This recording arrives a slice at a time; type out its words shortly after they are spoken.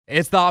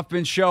It's the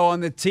Hoffman Show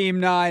on the Team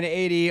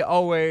 980,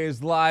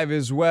 always live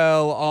as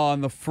well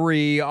on the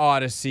free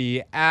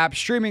Odyssey app,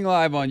 streaming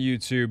live on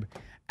YouTube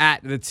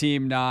at the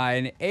Team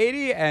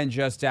 980. And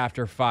just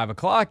after 5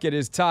 o'clock, it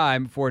is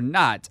time for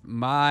Not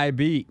My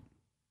Beat.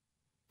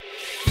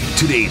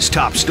 Today's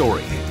top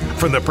story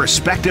from the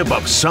perspective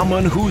of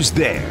someone who's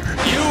there.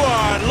 You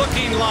are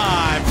looking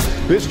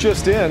live. This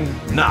just in.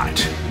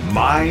 Not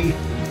My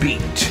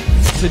Beat.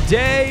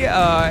 Today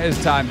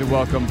is time to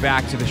welcome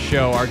back to the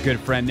show our good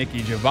friend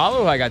Nicki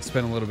Jhabvala, who I got to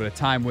spend a little bit of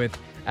time with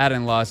out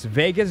in Las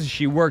Vegas.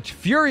 She worked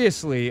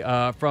furiously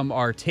from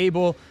our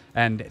table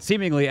and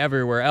seemingly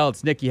everywhere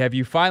else. Nicki, have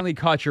you finally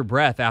caught your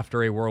breath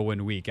after a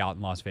whirlwind week out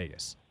in Las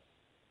Vegas?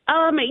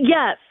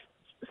 Yes,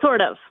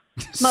 sort of,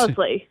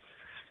 mostly.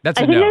 That's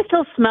a I think no. I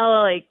still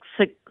smell like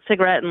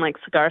cigarette and like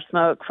cigar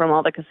smoke from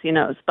all the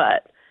casinos,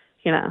 but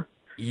you know.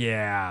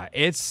 Yeah,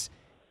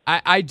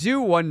 I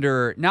do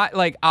wonder, not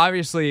like,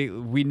 obviously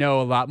we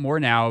know a lot more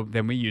now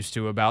than we used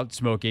to about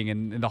smoking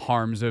and the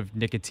harms of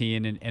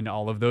nicotine and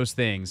all of those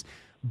things.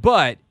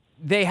 But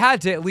they had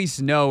to at least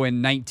know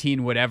in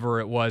 19 whatever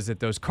it was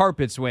that those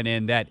carpets went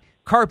in, that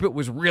carpet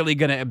was really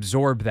going to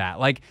absorb that.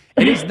 Like,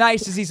 it is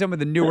nice to see some of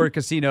the newer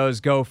casinos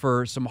go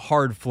for some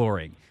hard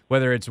flooring,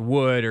 whether it's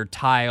wood or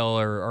tile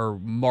or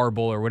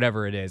marble or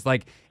whatever it is.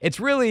 Like, it's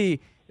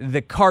really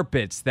the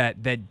carpets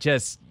that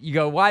just, you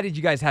go, why did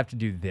you guys have to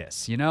do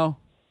this, you know?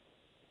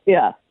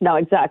 Yeah, no,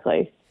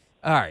 exactly.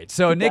 All right,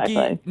 so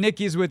Exactly.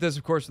 Nikki's with us,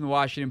 of course, from the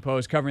Washington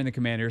Post, covering the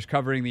Commanders,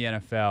 covering the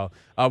NFL.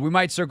 We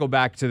might circle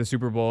back to the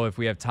Super Bowl if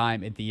we have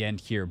time at the end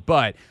here,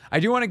 but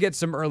I do want to get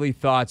some early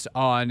thoughts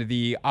on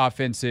the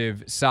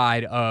offensive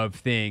side of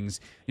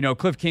things. You know,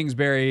 Cliff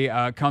Kingsbury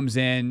comes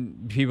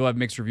in. People have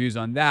mixed reviews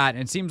on that,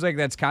 and it seems like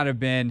that's kind of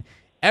been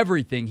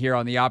everything here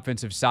on the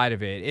offensive side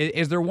of it.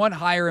 Is there one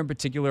hire in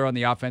particular on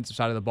the offensive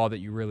side of the ball that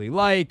you really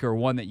like, or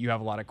one that you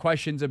have a lot of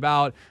questions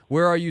about?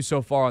 Where are you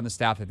so far on the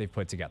staff that they've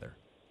put together?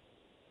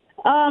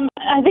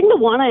 I think the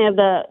one I have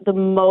the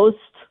most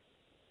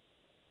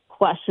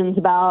questions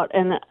about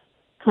and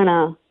kind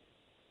of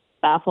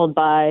baffled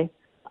by.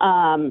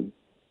 Hold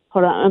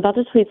on, I'm about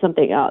to tweet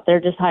something out. They're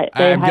just hired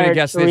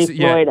Sharif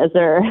Floyd as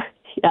their.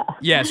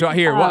 Yeah. So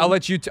here, I'll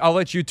let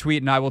you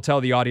tweet, and I will tell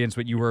the audience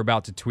what you were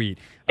about to tweet.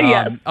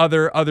 Yes.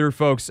 Other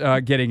folks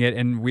getting it,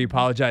 and we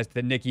apologize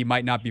that Nicki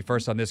might not be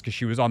first on this because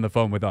she was on the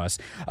phone with us.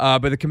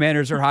 But the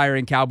Commanders are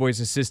hiring Cowboys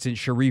assistant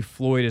Sharif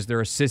Floyd as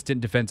their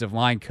assistant defensive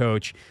line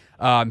coach.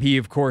 He,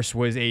 of course,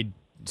 was a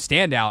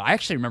standout. I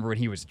actually remember when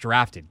he was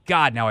drafted.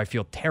 God, now I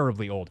feel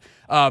terribly old.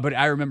 But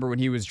I remember when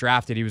he was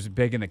drafted, he was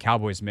big in the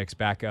Cowboys mix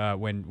back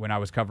when I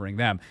was covering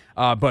them.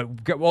 But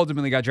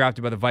ultimately got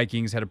drafted by the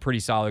Vikings, had a pretty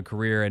solid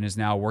career, and is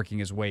now working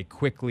his way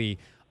quickly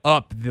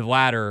up the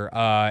ladder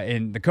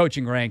in the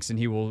coaching ranks, and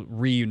he will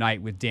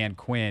reunite with Dan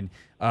Quinn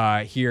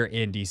here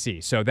in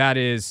D.C. So that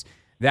is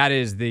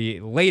the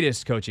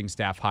latest coaching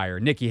staff hire.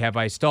 Nicki, have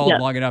I stalled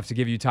long enough to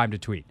give you time to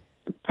tweet?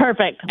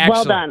 Perfect. Excellent.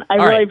 Well done. I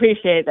All really right.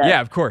 appreciate that. Yeah,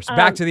 of course.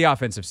 Back to the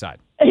offensive side.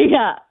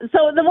 Yeah.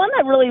 So the one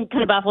that really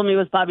kind of baffled me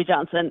was Bobby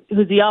Johnson,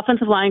 who's the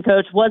offensive line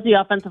coach, was the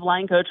offensive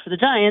line coach for the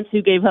Giants,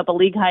 who gave up a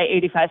league-high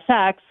 85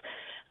 sacks.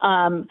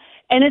 And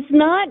it's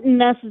not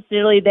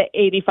necessarily the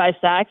 85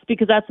 sacks,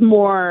 because that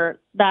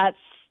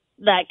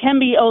can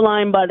be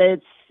O-line, but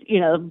it's,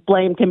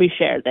 blame can be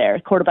shared there,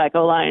 quarterback,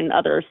 O-line,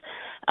 others.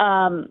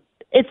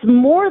 It's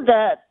more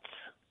that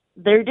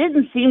there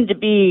didn't seem to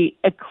be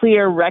a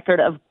clear record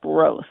of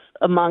growth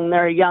among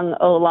their young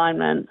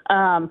O-linemen.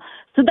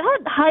 So that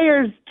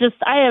hire's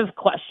I have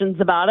questions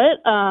about it.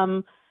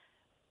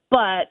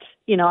 But,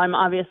 I'm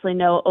obviously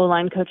no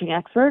O-line coaching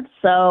expert,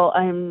 so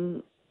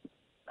I'm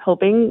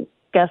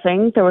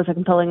guessing there was a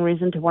compelling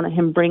reason to want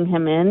to bring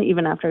him in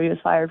even after he was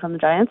fired from the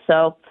Giants.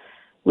 So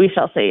we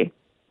shall see.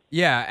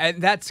 Yeah, and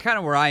that's kind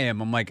of where I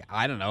am. I'm like,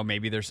 I don't know,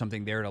 maybe there's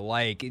something there to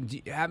like.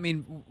 I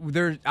mean,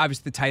 there's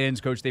obviously the tight ends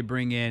coach they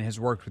bring in has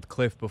worked with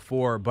Cliff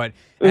before, but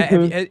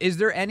is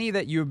there any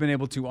that you've been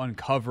able to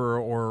uncover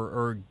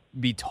or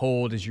be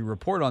told as you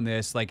report on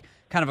this, like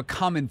kind of a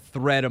common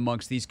thread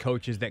amongst these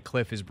coaches that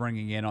Cliff is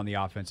bringing in on the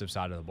offensive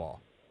side of the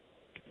ball?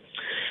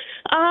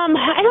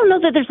 I don't know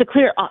that there's a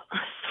clear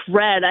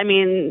thread. I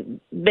mean,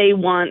 they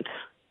want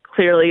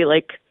clearly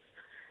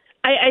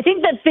I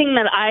think the thing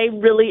that I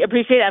really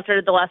appreciate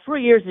after the last 4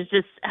 years is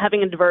just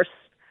having a diverse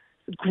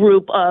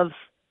group of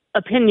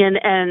opinion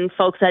and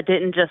folks that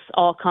didn't just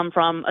all come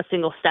from a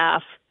single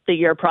staff the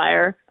year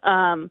prior.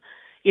 I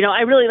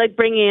really like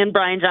bringing in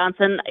Brian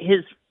Johnson.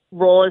 His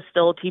role is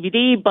still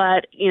TBD,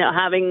 but,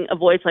 having a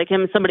voice like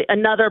him,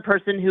 another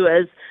person who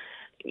has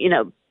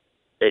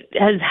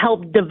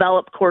helped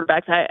develop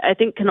quarterbacks, I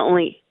think can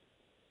only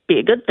be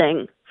a good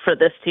thing for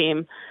this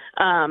team.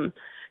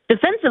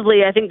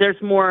 Defensively, I think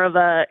there's more of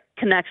a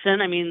connection.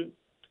 I mean,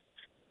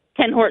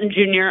 Ken Horton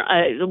Jr.,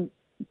 a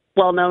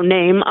well-known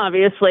name,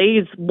 obviously.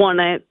 He's won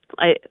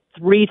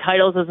 3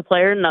 titles as a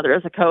player, another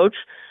as a coach.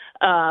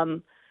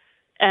 And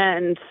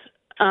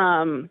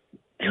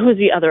who was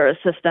the other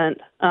assistant?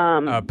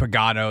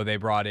 Pagano they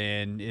brought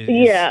in.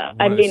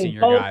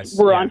 Both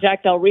were on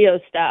Jack Del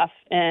Rio's staff.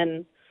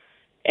 And,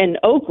 in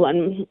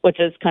Oakland, which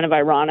is kind of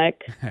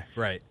ironic.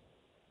 Right.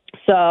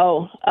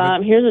 So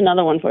here's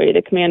another one for you.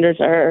 The Commanders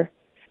are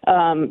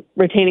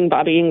retaining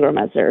Bobby Ingram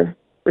as their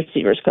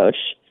receivers coach.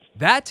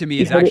 That to me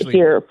is heard actually it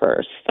here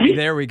first.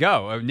 There we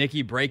go.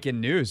 Nikki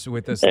breaking news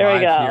with us There we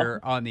live go. here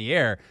on the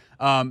air.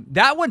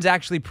 That one's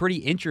actually pretty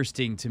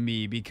interesting to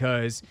me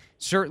because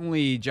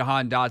certainly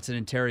Jahan Dotson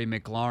and Terry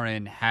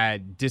McLaurin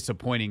had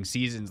disappointing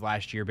seasons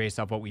last year based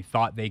off what we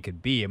thought they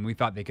could be. And we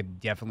thought they could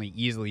definitely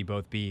easily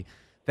both be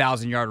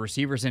 1,000-yard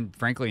receivers. And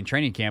frankly, in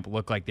training camp, it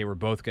looked like they were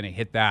both going to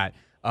hit that.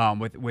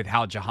 With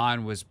how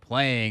Jahan was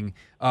playing,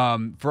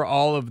 for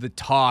all of the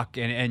talk,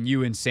 and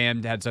you and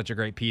Sam had such a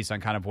great piece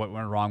on kind of what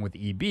went wrong with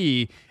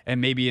EB,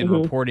 and maybe in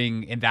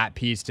reporting in that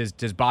piece,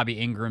 does Bobby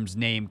Ingram's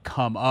name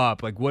come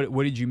up? Like,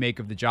 what did you make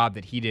of the job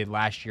that he did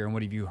last year, and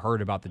what have you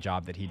heard about the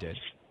job that he did?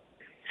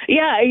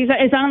 Yeah,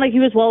 it sounded like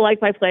he was well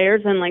liked by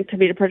players, and like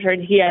Tavita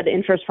Pritchard, he had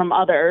interest from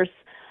others.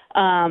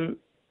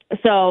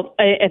 So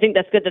I think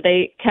that's good that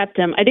they kept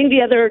him. I think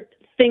the other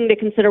thing to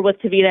consider with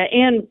Tavita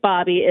and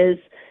Bobby is,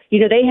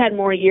 they had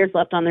more years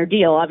left on their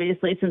deal,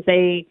 obviously, since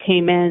they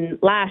came in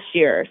last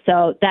year.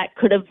 So that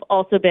could have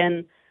also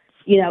been,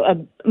 a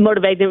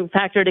motivating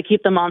factor to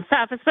keep them on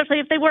staff, especially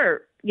if they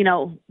were,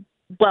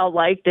 well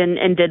liked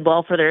and did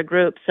well for their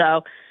group.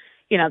 So,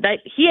 that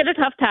he had a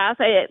tough task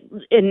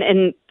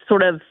in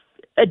sort of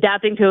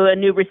adapting to a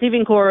new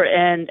receiving core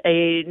and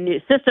a new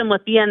system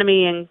with the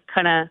enemy and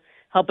kind of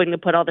helping to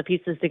put all the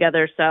pieces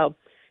together. So,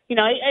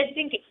 I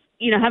think,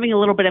 having a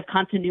little bit of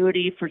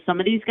continuity for some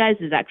of these guys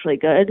is actually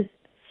good.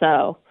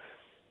 So,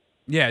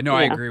 yeah,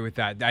 I agree with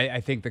that.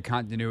 I think the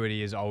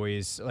continuity is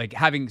always like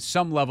having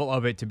some level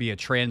of it to be a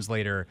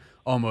translator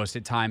almost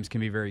at times can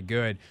be very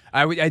good.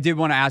 I did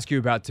want to ask you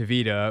about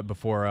Tavita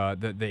before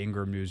the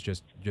Ingram news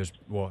just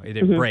it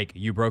didn't break.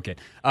 You broke it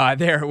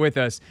there with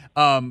us.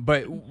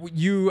 But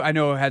you, I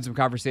know, had some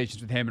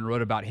conversations with him and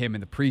wrote about him in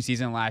the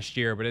preseason last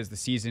year. But as the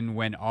season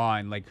went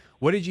on, like,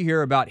 what did you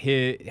hear about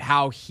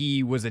how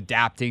he was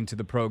adapting to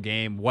the pro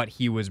game, what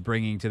he was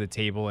bringing to the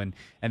table, and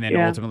then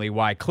ultimately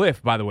why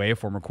Cliff, by the way, a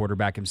former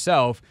quarterback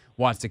himself,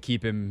 wants to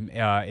keep him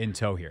in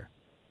tow here?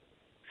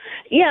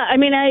 Yeah, I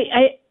mean,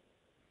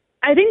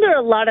 I think there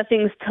are a lot of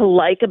things to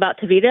like about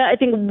Tavita. I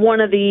think one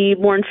of the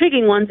more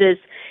intriguing ones is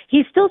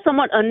he's still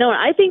somewhat unknown.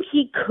 I think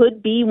he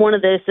could be one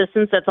of the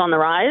assistants that's on the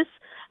rise.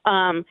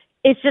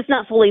 It's just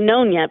not fully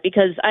known yet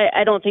because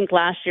I don't think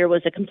last year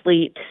was a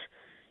complete,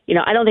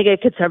 I don't think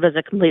it could serve as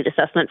a complete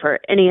assessment for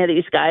any of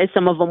these guys.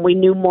 Some of them we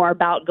knew more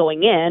about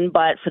going in,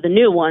 but for the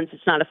new ones,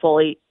 it's not a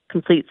fully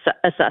complete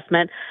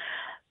assessment.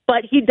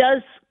 But he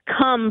does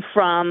come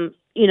from,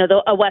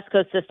 a West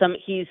Coast system.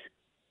 He's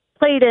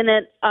played in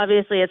it,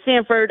 obviously, at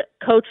Stanford,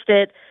 coached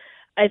it.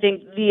 I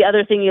think the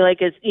other thing you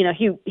like is,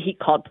 he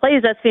called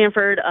plays at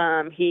Stanford.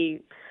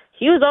 He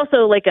was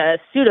also like a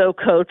pseudo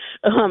coach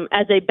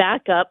as a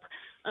backup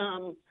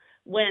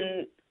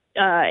when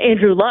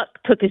Andrew Luck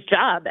took his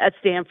job at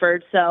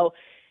Stanford. So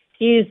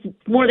he's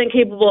more than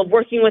capable of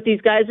working with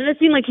these guys. And it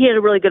seemed like he had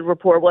a really good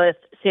rapport with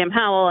Sam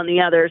Howell and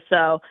the others.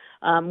 So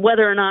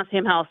whether or not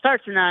Sam Howell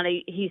starts or not,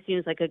 he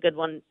seems like a good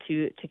one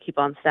to keep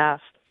on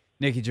staff.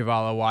 Nicki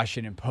Jhabvala,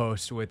 Washington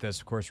Post, with us.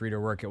 Of course, read her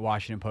work at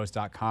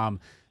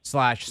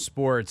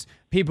WashingtonPost.com/sports.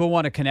 People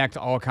want to connect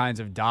all kinds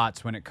of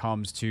dots when it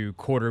comes to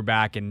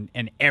quarterback and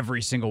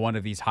every single one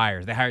of these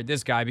hires. They hired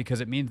this guy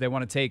because it means they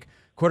want to take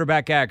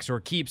quarterback X or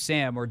keep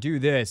Sam or do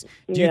this.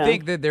 Do you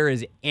think that there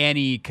is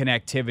any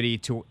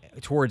connectivity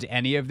towards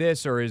any of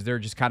this, or is there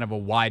just kind of a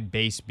wide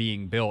base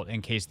being built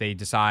in case they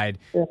decide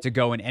to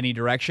go in any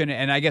direction?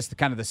 And I guess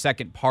the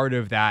second part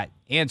of that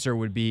answer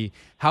would be,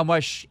 how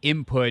much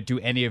input do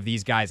any of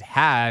these guys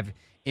have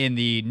in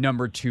the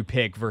number 2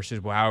 pick versus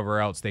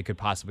however else they could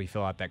possibly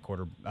fill out that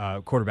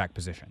quarterback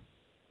position?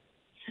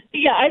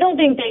 Yeah, I don't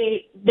think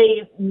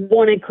they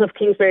wanted Cliff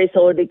Kingsbury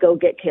solely to go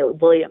get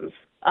Caleb Williams.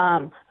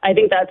 I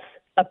think that's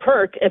a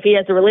perk if he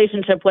has a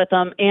relationship with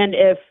them and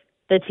if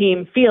the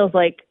team feels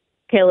like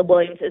Caleb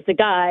Williams is the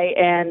guy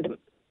and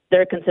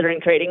they're considering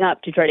trading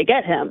up to try to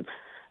get him.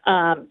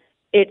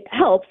 It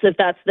helps if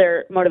that's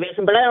their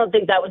motivation, but I don't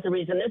think that was the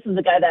reason. This is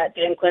the guy that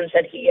Dan Quinn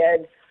said he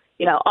had,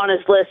 on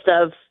his list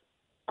of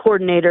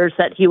coordinators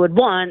that he would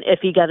want if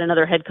he got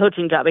another head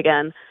coaching job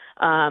again.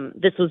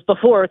 This was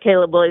before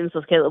Caleb Williams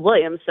was Caleb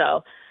Williams.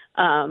 So,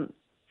 and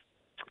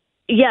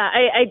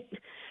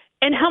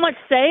how much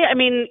say? I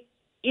mean,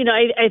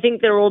 I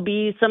think there will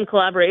be some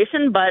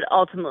collaboration, but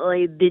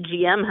ultimately the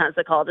GM has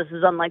the call. This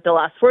is unlike the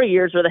last 4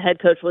 years where the head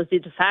coach was the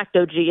de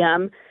facto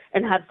GM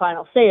and had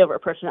final say over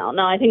personnel.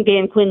 Now, I think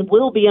Dan Quinn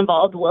will be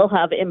involved, will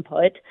have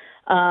input,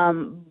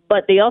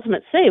 but the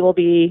ultimate say will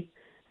be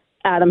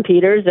Adam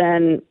Peters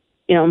and,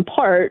 in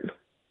part,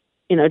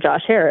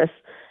 Josh Harris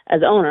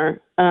as owner.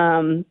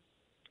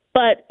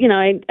 But,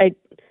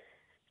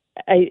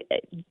 I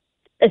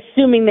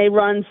assuming they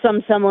run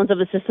some semblance of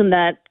a system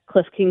that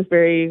Cliff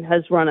Kingsbury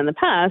has run in the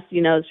past,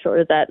 short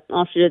of that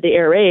offshoot of the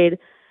air raid,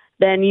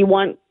 then you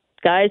want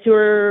guys who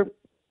are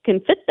can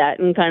fit that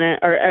and kind of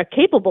are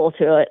capable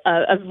to it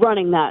of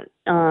running that.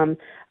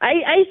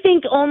 I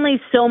think only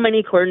so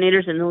many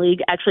coordinators in the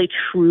league actually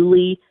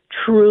truly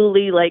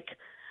like,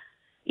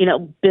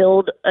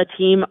 build a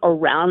team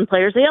around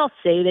players. They all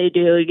say they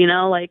do,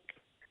 like,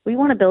 we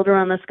want to build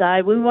around this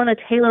guy. We want to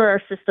tailor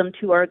our system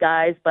to our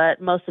guys,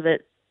 but most of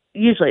it,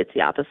 usually it's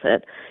the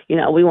opposite.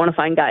 We want to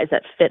find guys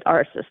that fit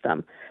our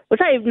system,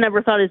 which I've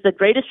never thought is the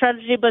greatest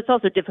strategy, but it's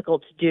also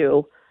difficult to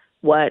do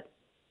what,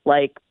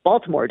 like,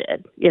 Baltimore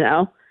did,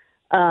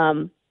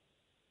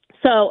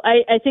 So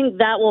I think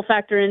that will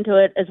factor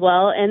into it as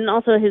well. And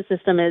also his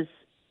system is,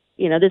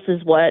 this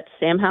is what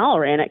Sam Howell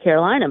ran at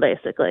Carolina,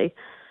 basically.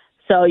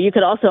 So you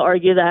could also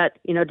argue that,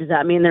 does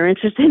that mean they're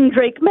interested in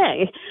Drake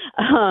May?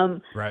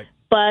 Right.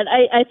 But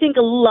I think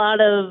a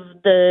lot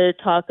of the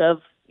talk of,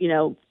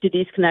 do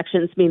these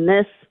connections mean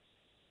this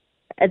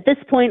at this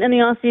point in the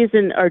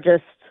offseason are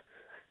just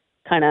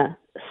kind of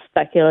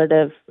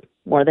speculative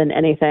more than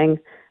anything.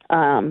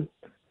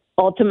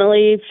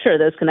 Ultimately, sure,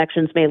 those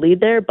connections may lead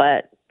there,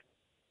 but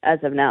as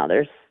of now,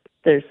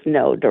 there's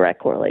no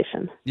direct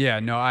correlation. Yeah,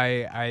 no,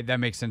 I that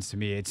makes sense to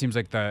me. It seems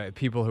like the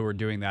people who are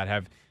doing that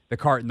have the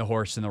cart and the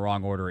horse in the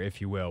wrong order,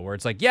 if you will, where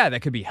it's like, yeah,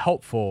 that could be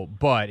helpful,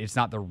 but it's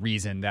not the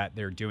reason that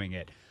they're doing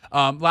it.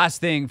 Last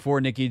thing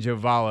for Nicki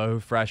Jhabvala, who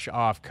fresh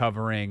off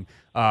covering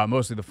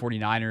mostly the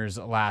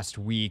 49ers last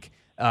week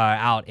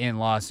out in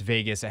Las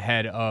Vegas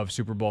ahead of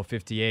Super Bowl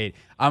 58.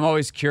 I'm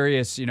always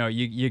curious,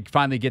 you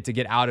finally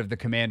get out of the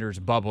Commanders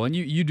bubble, and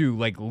you do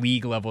like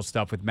league level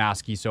stuff with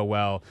Maskey so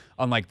well,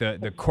 unlike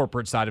the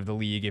corporate side of the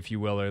league, if you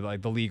will, or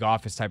like the league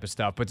office type of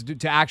stuff. But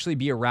to actually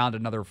be around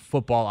another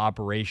football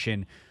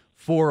operation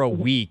for a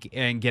week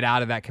and get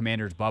out of that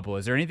Commanders bubble,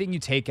 is there anything you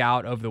take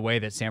out of the way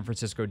that San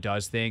Francisco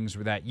does things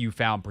that you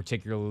found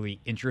particularly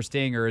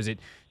interesting, or is it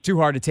too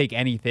hard to take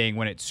anything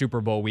when it's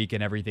Super Bowl week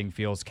and everything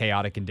feels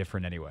chaotic and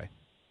different anyway?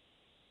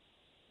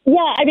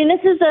 Yeah, I mean, this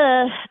was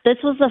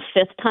the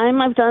fifth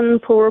time I've done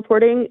pool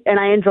reporting, and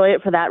I enjoy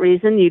it for that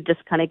reason. You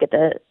just kind of get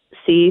to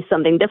see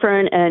something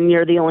different, and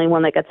you're the only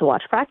one that gets to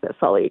watch practice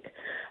all week.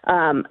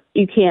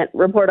 You can't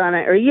report on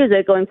it or use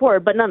it going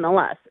forward, but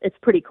nonetheless, it's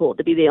pretty cool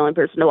to be the only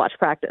person to watch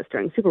practice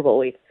during Super Bowl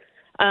week.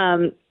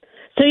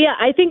 So yeah,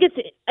 I think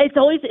it's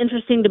always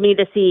interesting to me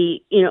to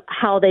see,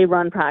 how they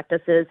run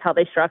practices, how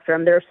they structure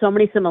them. There are so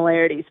many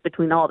similarities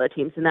between all the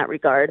teams in that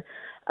regard.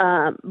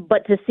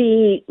 But to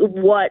see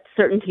what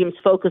certain teams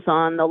focus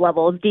on, the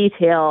level of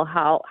detail,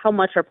 how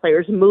much are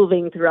players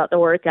moving throughout the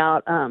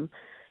workout,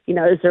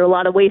 is there a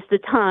lot of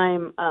wasted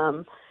time,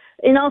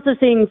 and also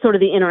seeing sort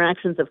of the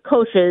interactions of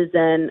coaches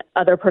and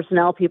other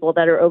personnel people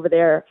that are over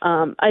there.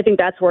 I think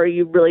that's where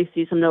you really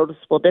see some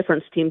noticeable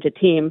difference team to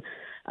team.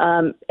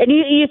 And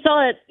you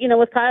saw it,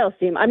 with Kyle's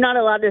team. I'm not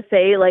allowed to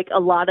say like a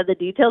lot of the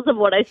details of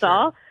what I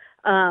saw.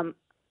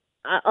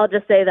 I'll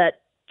just say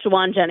that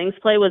Juwan Jennings'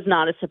 play was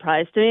not a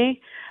surprise to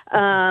me.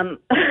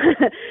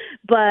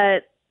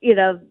 But,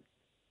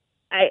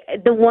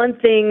 the one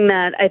thing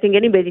that I think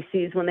anybody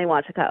sees when they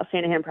watch a Kyle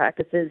Shanahan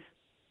practice is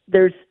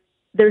there's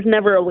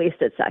never a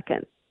wasted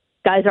second.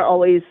 Guys are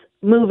always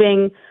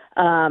moving.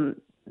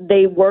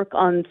 They work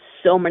on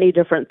so many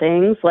different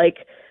things.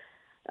 Like,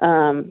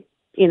 in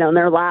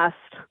their last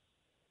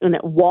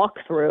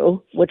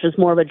walkthrough, which is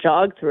more of a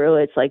jog through,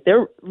 it's like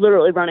they're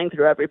literally running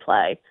through every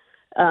play.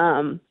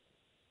 And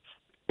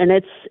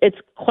it's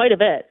quite a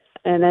bit.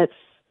 And it's,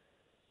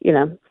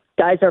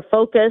 guys are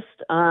focused.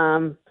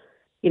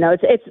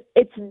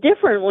 It's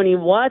different when you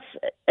watch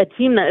a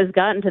team that has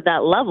gotten to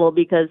that level,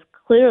 because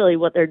clearly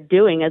what they're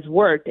doing has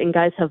worked and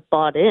guys have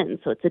bought in.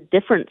 So it's a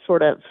different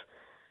sort of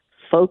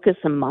focus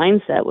and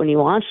mindset when you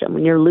watch them.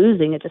 When you're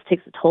losing, it just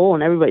takes a toll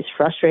and everybody's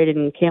frustrated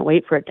and can't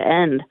wait for it to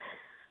end.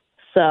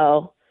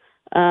 So,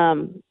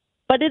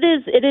 but it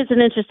is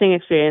an interesting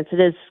experience.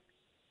 It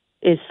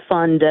is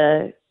fun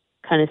to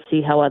kind of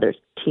see how other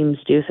teams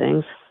do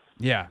things.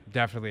 Yeah,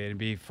 definitely. It'd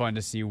be fun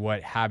to see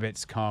what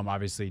habits come.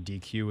 Obviously,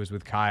 DQ was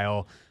with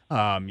Kyle.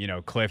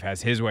 Cliff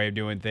has his way of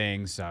doing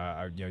things.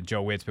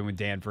 Joe Witt's been with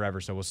Dan forever,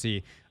 so we'll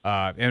see.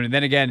 And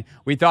then again,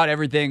 we thought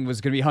everything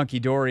was going to be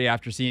hunky-dory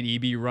after seeing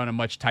EB run a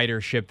much tighter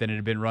ship than it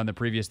had been run the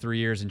previous 3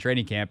 years in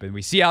training camp, and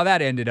we see how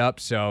that ended up.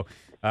 So,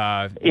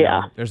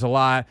 there's a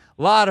lot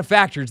of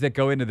factors that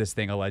go into this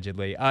thing,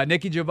 allegedly.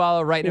 Nicki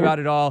Jhabvala writing about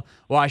it all,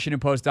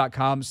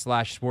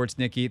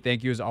 WashingtonPost.com/sportsNicki.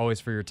 Thank you, as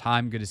always, for your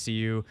time. Good to see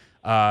you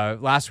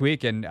last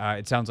week, and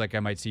it sounds like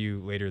I might see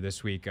you later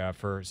this week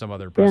for some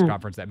other press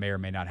conference that may or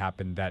may not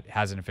happen that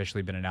hasn't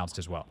officially been announced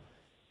as well.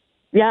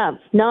 Yeah.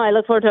 No, I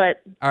look forward to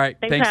it. All right.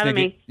 Thanks for having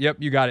Nicki. me. Yep,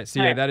 you got it. See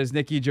ya. Right. That is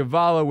Nicki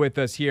Jhabvala with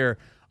us here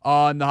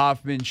on the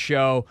Hoffman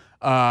Show.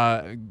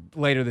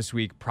 Later this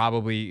week,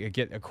 probably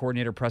get a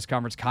coordinator press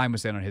conference. Kyle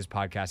was saying on his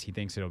podcast he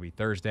thinks it'll be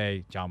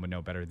Thursday. John would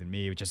know better than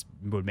me. It just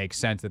would make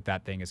sense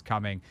that thing is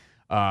coming.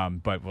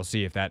 But we'll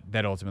see if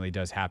that ultimately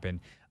does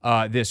happen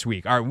this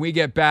week. All right, when we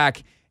get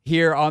back,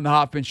 here on the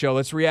Hoffman Show.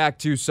 Let's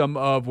react to some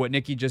of what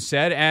Nicki just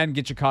said and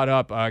get you caught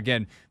up.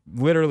 Again,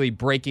 literally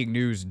breaking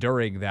news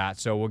during that.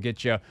 So we'll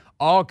get you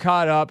all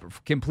caught up,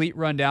 complete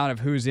rundown of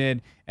who's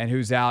in and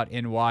who's out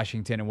in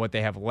Washington and what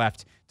they have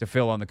left to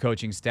fill on the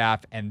coaching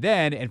staff. And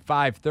then at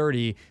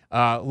 5:30,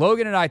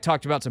 Logan and I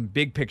talked about some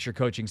big picture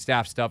coaching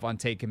staff stuff on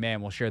Take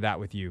Command. We'll share that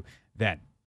with you then.